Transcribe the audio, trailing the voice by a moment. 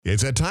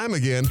It's that time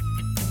again.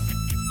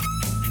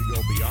 We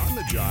go beyond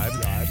the jive.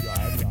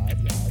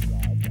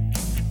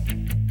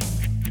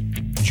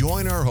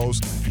 Join our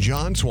hosts,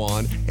 John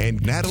Swan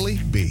and Natalie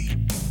B.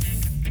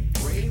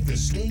 Brave the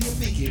sting of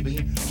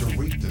beekeeping to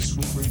reap the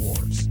sweet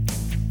rewards.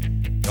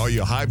 All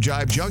you Hive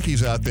Jive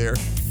junkies out there,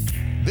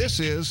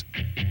 this is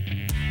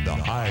the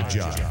Hive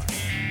Jive.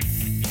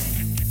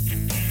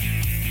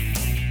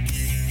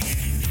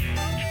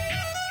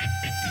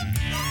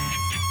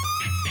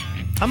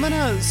 I'm going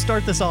to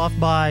start this off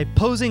by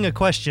posing a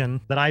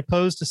question that I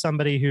posed to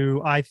somebody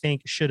who I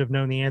think should have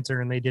known the answer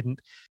and they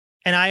didn't.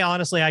 And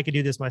I could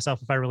do this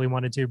myself if I really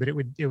wanted to, but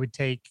it would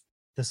take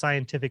the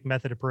scientific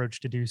method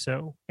approach to do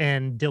so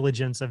and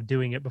diligence of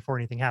doing it before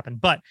anything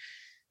happened. But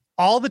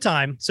all the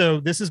time. So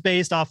this is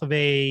based off of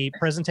a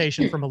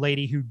presentation from a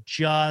lady who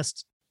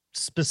just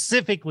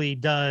specifically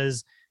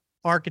does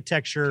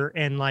architecture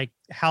and like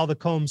how the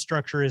comb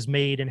structure is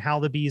made and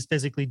how the bees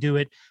physically do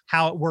it,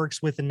 how it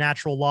works with the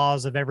natural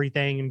laws of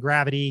everything and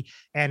gravity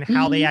and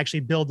how they actually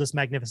build this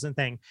magnificent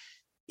thing.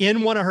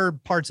 In one of her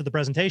parts of the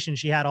presentation,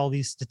 she had all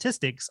these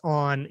statistics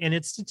on, and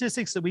it's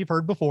statistics that we've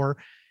heard before,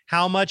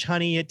 how much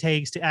honey it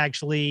takes to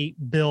actually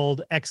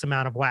build X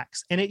amount of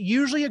wax. And it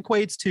usually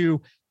equates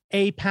to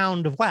a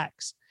pound of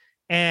wax.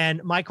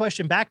 And my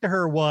question back to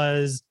her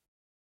was,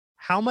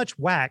 how much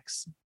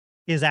wax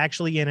is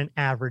actually in an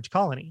average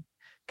colony?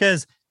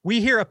 Because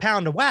we hear a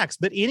pound of wax,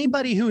 but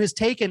anybody who has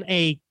taken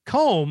a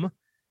comb,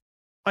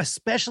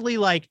 especially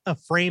like a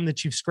frame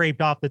that you've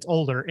scraped off that's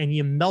older and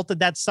you melted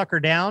that sucker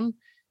down,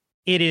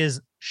 it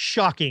is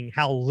shocking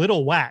how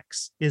little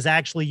wax is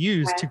actually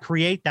used to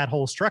create that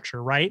whole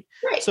structure, right?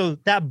 So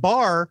that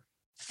bar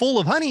full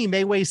of honey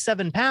may weigh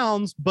 7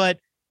 pounds, but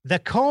the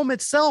comb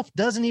itself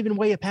doesn't even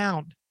weigh a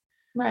pound.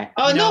 Right.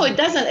 Oh, no, it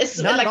doesn't. It's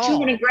like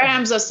 200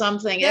 grams or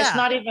something. Yeah. It's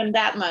not even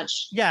that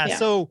much. Yeah.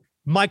 So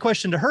my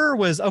question to her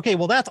was, okay,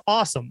 well, that's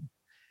awesome.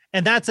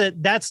 And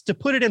that's to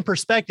put it in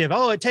perspective.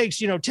 Oh, it takes,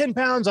 10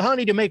 pounds of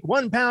honey to make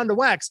 1 pound of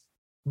wax.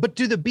 But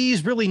do the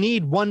bees really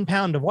need 1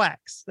 pound of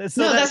wax?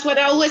 So that's what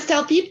I always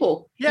tell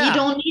people. Yeah. You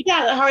don't need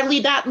hardly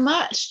that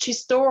much to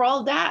store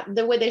all that,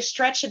 the way they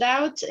stretch it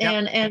out.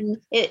 Yep. And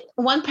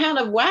 1 pound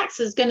of wax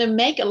is going to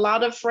make a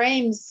lot of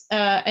frames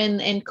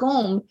and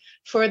comb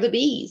for the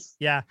bees.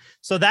 Yeah.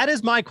 So that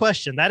is my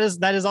question. That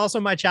is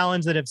also my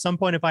challenge, that at some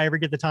point, if I ever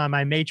get the time,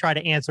 I may try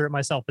to answer it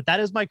myself. But that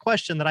is my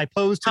question that I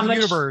pose to the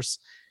universe.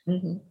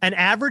 An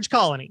average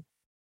colony.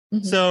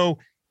 So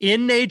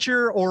in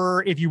nature,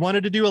 or if you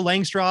wanted to do a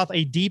Langstroth,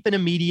 a deep and a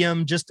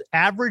medium, just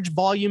average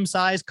volume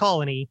size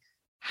colony,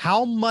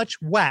 how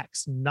much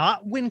wax,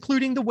 not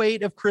including the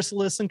weight of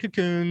chrysalis and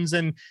cocoons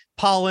and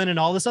pollen and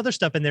all this other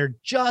stuff in there,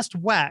 just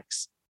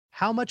wax,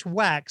 how much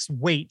wax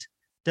weight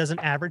does an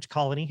average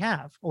colony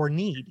have or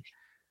need?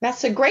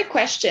 That's a great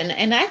question.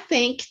 And I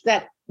think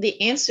that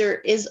the answer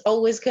is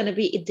always going to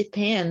be, it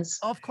depends.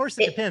 Of course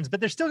it depends,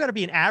 but there's still got to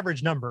be an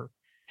average number.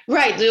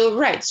 Right.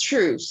 It's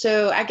true.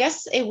 So I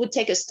guess it would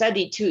take a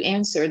study to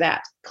answer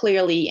that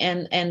clearly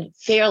and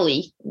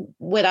fairly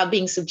without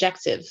being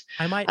subjective.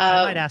 I might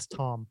ask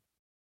Tom.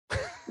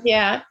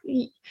 Yeah.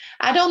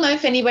 I don't know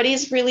if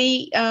anybody's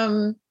really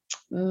done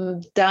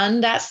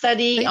that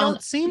study. They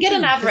don't seem get to,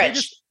 an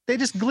average. They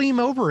just gleam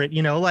over it,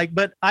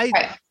 but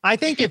I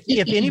think if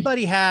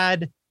anybody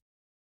had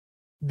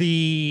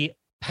the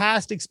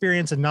past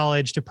experience and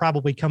knowledge to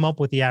probably come up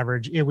with the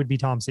average, it would be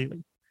Tom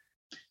Seeley.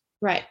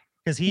 Right.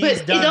 Because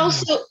he's done.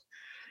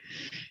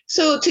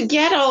 So to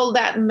get all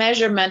that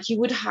measurement, you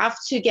would have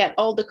to get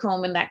all the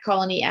comb in that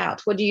colony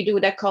out. What do you do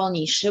with that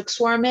colony? Shook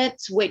swarm it,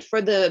 wait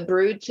for the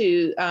brood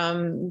to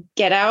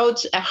get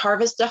out,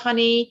 harvest the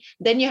honey.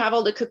 Then you have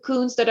all the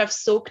cocoons that have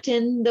soaked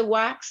in the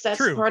wax. That's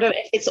True. Part of it.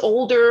 If it's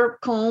older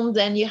comb,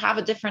 then you have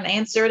a different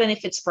answer than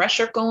if it's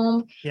fresher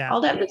comb. Yeah.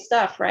 All that good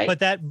stuff, right?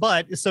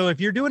 But so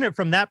if you're doing it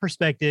from that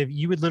perspective,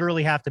 you would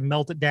literally have to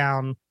melt it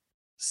down,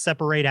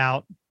 separate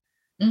out,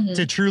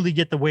 to truly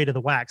get the weight of the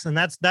wax. And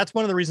that's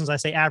one of the reasons I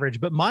say average.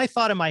 But my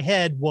thought in my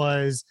head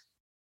was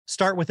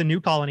start with a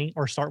new colony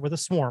or start with a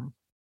swarm.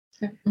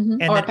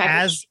 And then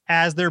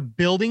as they're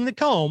building the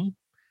comb,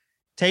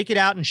 take it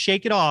out and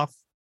shake it off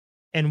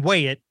and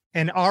weigh it,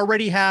 and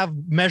already have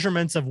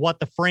measurements of what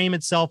the frame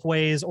itself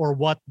weighs or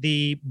what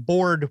the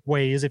board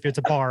weighs if it's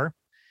a bar.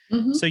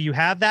 So you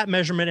have that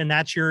measurement, and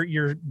that's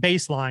your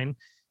baseline.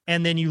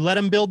 And then you let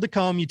them build the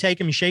comb. You take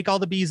them, you shake all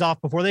the bees off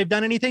before they've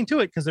done anything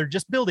to it because they're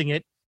just building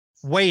it.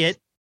 Weigh it,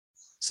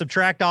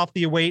 subtract off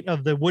the weight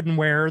of the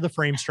woodenware or the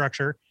frame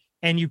structure,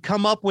 and you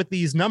come up with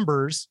these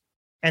numbers,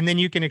 and then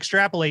you can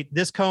extrapolate.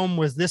 This comb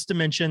was this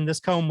dimension,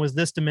 this comb was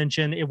this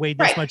dimension, it weighed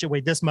this much, it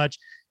weighed this much.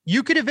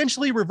 You could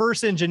eventually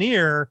reverse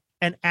engineer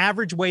an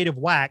average weight of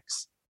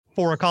wax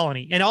for a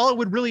colony. And all it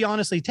would really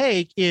honestly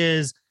take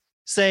is,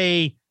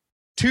 say,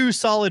 2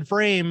 solid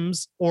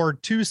frames or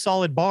 2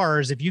 solid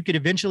bars. If you could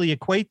eventually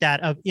equate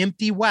that of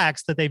empty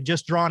wax that they've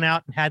just drawn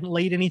out and hadn't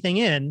laid anything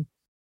in,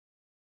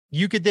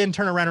 you could then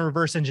turn around and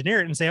reverse engineer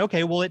it and say,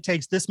 okay, well, it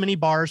takes this many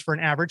bars for an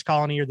average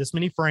colony or this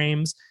many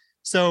frames.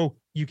 So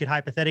you could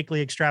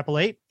hypothetically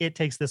extrapolate, it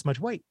takes this much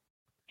weight.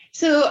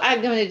 So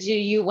I'm going to do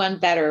you one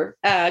better.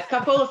 A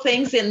couple of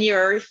things in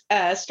your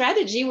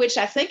strategy, which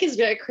I think is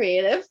very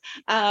creative.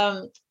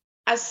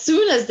 As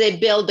soon as they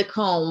build the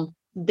comb,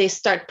 they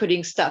start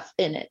putting stuff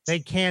in it. They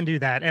can do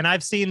that. And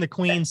I've seen the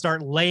queen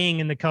start laying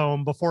in the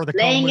comb before the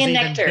Laying comb was in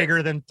even nectar.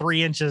 bigger than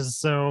 3 inches.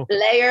 So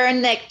Layer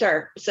and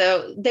nectar.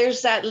 So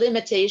there's that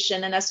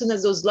limitation. And as soon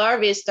as those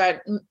larvae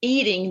start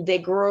eating, they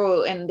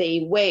grow and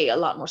they weigh a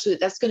lot more. So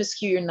that's going to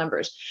skew your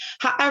numbers.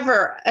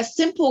 However, a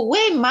simple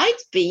way might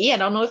be, I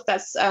don't know if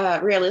that's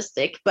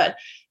realistic, but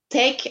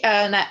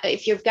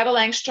if you've got a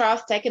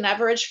Langstroth, take an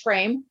average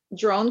frame,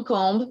 drone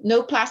comb,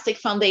 no plastic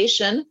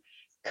foundation,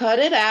 cut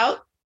it out,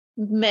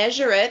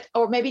 measure it,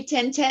 or maybe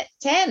 10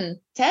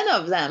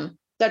 of them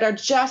that are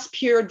just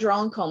pure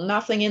drone comb,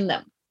 nothing in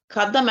them.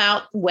 Cut them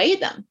out, weigh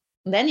them.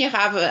 And then you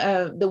have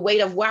the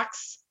weight of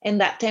wax in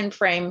that 10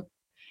 frame.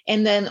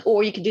 And then,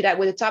 or you could do that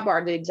with a top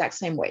bar the exact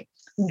same way.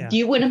 Yeah.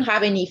 You wouldn't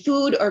have any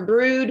food or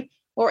brood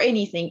or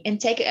anything, and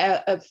take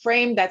a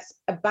frame that's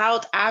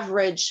about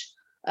average,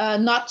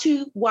 not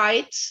too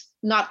white,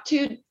 not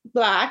too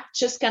black,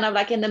 just kind of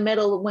like in the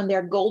middle when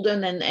they're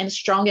golden and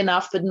strong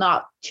enough, but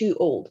not too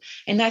old.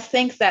 And I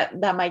think that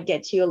might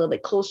get you a little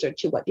bit closer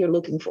to what you're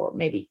looking for,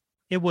 maybe.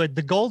 It would.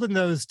 The golden,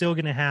 though, is still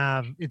going to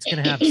have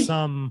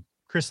some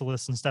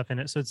chrysalis and stuff in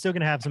it. So it's still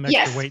going to have some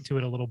extra weight to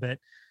it a little bit.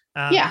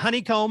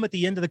 Honeycomb at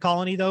the end of the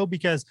colony, though,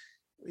 because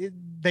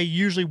they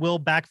usually will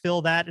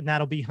backfill that, and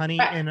that'll be honey.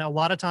 Right. And a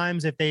lot of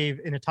times, if they've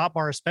in a top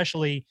bar,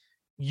 especially,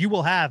 you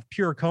will have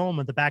pure comb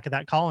at the back of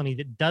that colony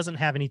that doesn't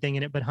have anything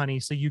in it but honey.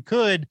 So you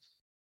could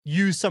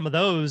use some of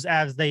those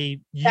as they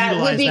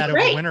utilize that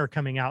over winter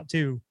coming out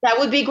too. That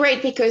would be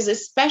great, because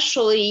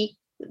especially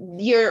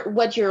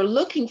what you're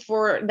looking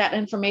for that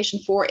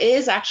information for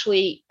is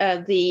actually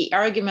the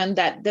argument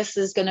that this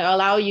is going to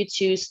allow you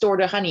to store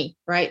the honey,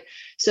 right?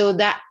 So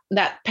that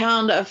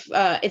pound of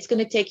it's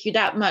going to take you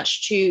that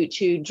much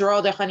to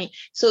draw the honey.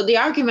 So the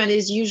argument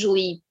is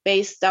usually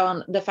based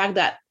on the fact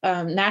that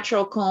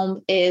natural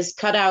comb is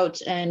cut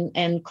out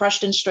and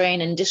crushed and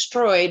strained and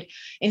destroyed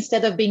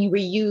instead of being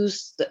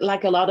reused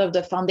like a lot of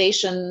the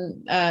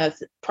foundation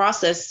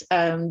process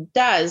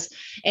does.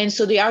 And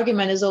so the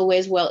argument is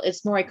always, well,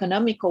 it's more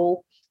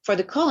economical for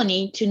the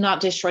colony to not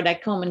destroy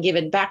that comb and give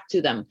it back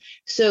to them.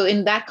 So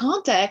in that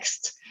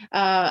context,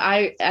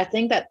 I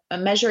think that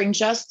measuring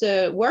just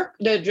the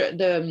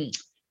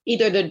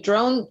either the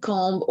drone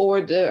comb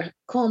or the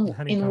comb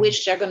in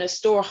which they're going to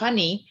store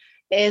honey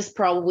is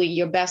probably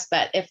your best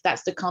bet if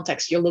that's the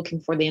context you're looking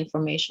for the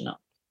information on.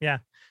 Yeah.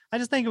 I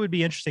just think it would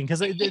be interesting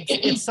because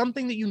it's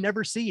something that you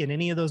never see in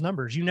any of those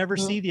numbers. You never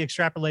see the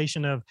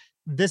extrapolation of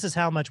this is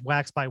how much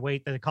wax by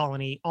weight that a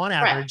colony on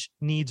average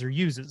needs or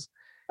uses.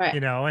 Right. You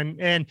know,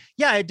 and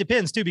yeah, it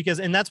depends too,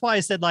 and that's why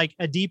I said like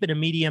a deep and a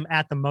medium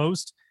at the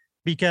most,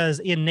 because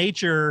in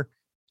nature,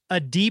 a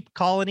deep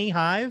colony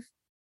hive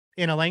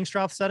in a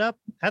Langstroth setup,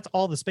 that's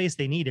all the space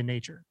they need in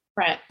nature.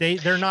 Right.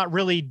 They're not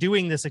really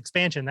doing this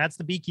expansion. That's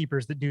the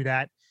beekeepers that do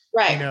that.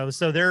 Right. You know,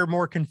 so they're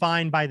more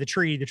confined by the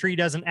tree. The tree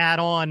doesn't add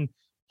on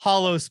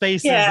hollow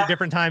spaces at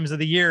different times of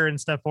the year and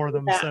stuff for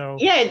them. So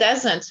it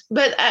doesn't.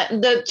 But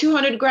the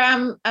 200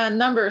 gram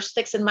number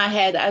sticks in my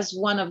head as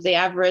one of the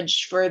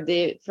average for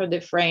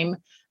the frame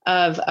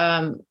of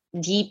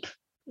deep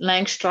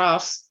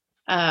Langstroth's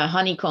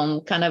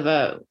honeycomb kind of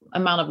a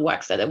amount of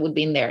wax that would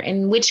be in there.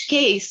 In which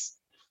case,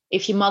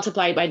 if you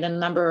multiply by the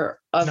number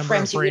of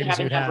frames you would have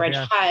in average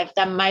hive,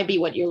 that might be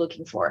what you're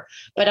looking for.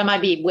 But I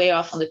might be way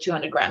off on the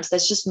 200 grams.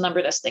 That's just a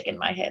number that stick in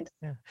my head.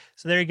 Yeah.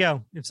 So there you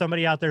go. If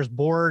somebody out there is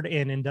bored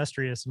and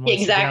industrious and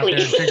wants to get out there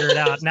and figure it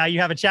out, now you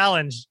have a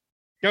challenge.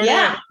 Go do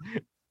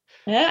it.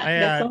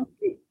 Yeah.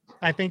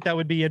 I think that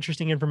would be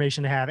interesting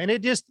information to have. And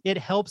it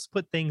helps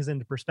put things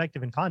into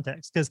perspective and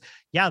context, because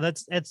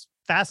that's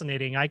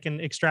fascinating. I can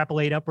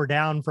extrapolate up or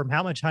down from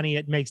how much honey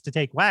it makes to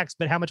take wax,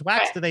 but how much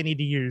wax do they need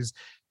to use?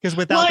 Because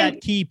without that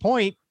key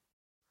point,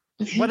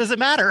 what does it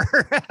matter?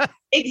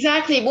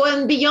 Exactly. Well,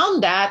 and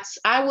beyond that,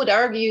 I would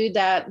argue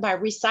that by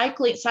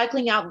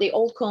cycling out the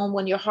old comb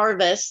when you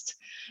harvest,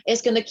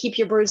 it's going to keep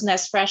your bird's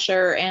nest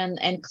fresher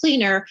and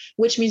cleaner,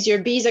 which means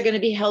your bees are going to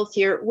be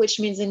healthier, which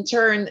means in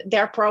turn,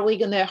 they're probably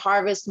going to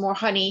harvest more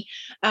honey.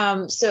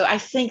 So I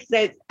think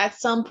that at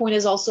some point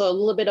is also a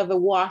little bit of a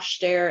wash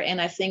there.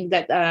 And I think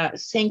that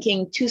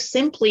thinking too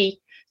simply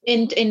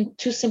in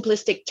too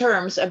simplistic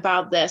terms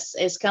about this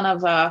is kind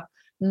of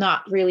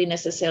not really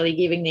necessarily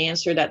giving the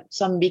answer that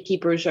some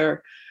beekeepers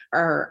are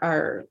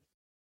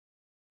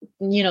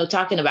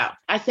talking about.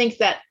 I think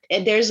that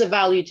there's a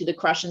value to the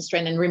crush and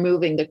strain and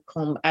removing the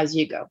comb as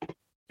you go.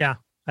 Yeah,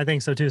 I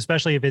think so too,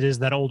 especially if it is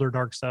that older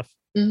dark stuff.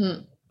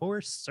 Mm-hmm.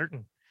 For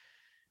certain.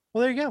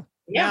 Well, there you go.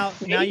 Yeah,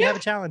 now you have a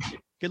challenge.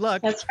 Good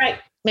luck. That's right.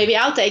 Maybe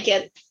I'll take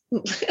it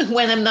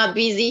when I'm not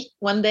busy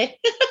one day.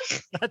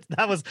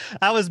 that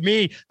was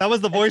me. That was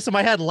the voice in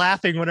my head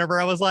laughing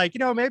whenever I was like,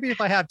 maybe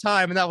if I have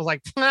time. And that was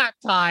like, not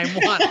time.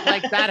 What?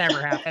 Like that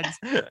ever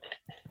happens.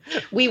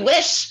 We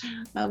wish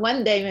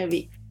one day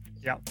maybe.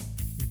 Yeah.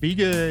 Be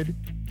good.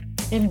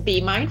 And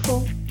be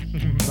mindful.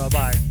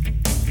 Bye-bye.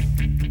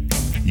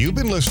 You've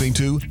been listening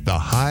to The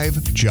Hive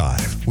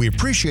Jive. We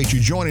appreciate you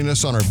joining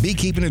us on our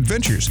beekeeping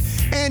adventures.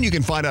 And you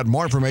can find out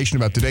more information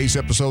about today's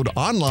episode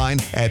online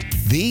at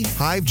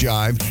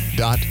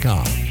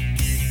thehivejive.com.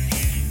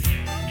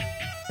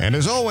 And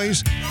as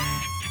always,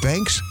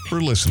 thanks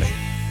for listening.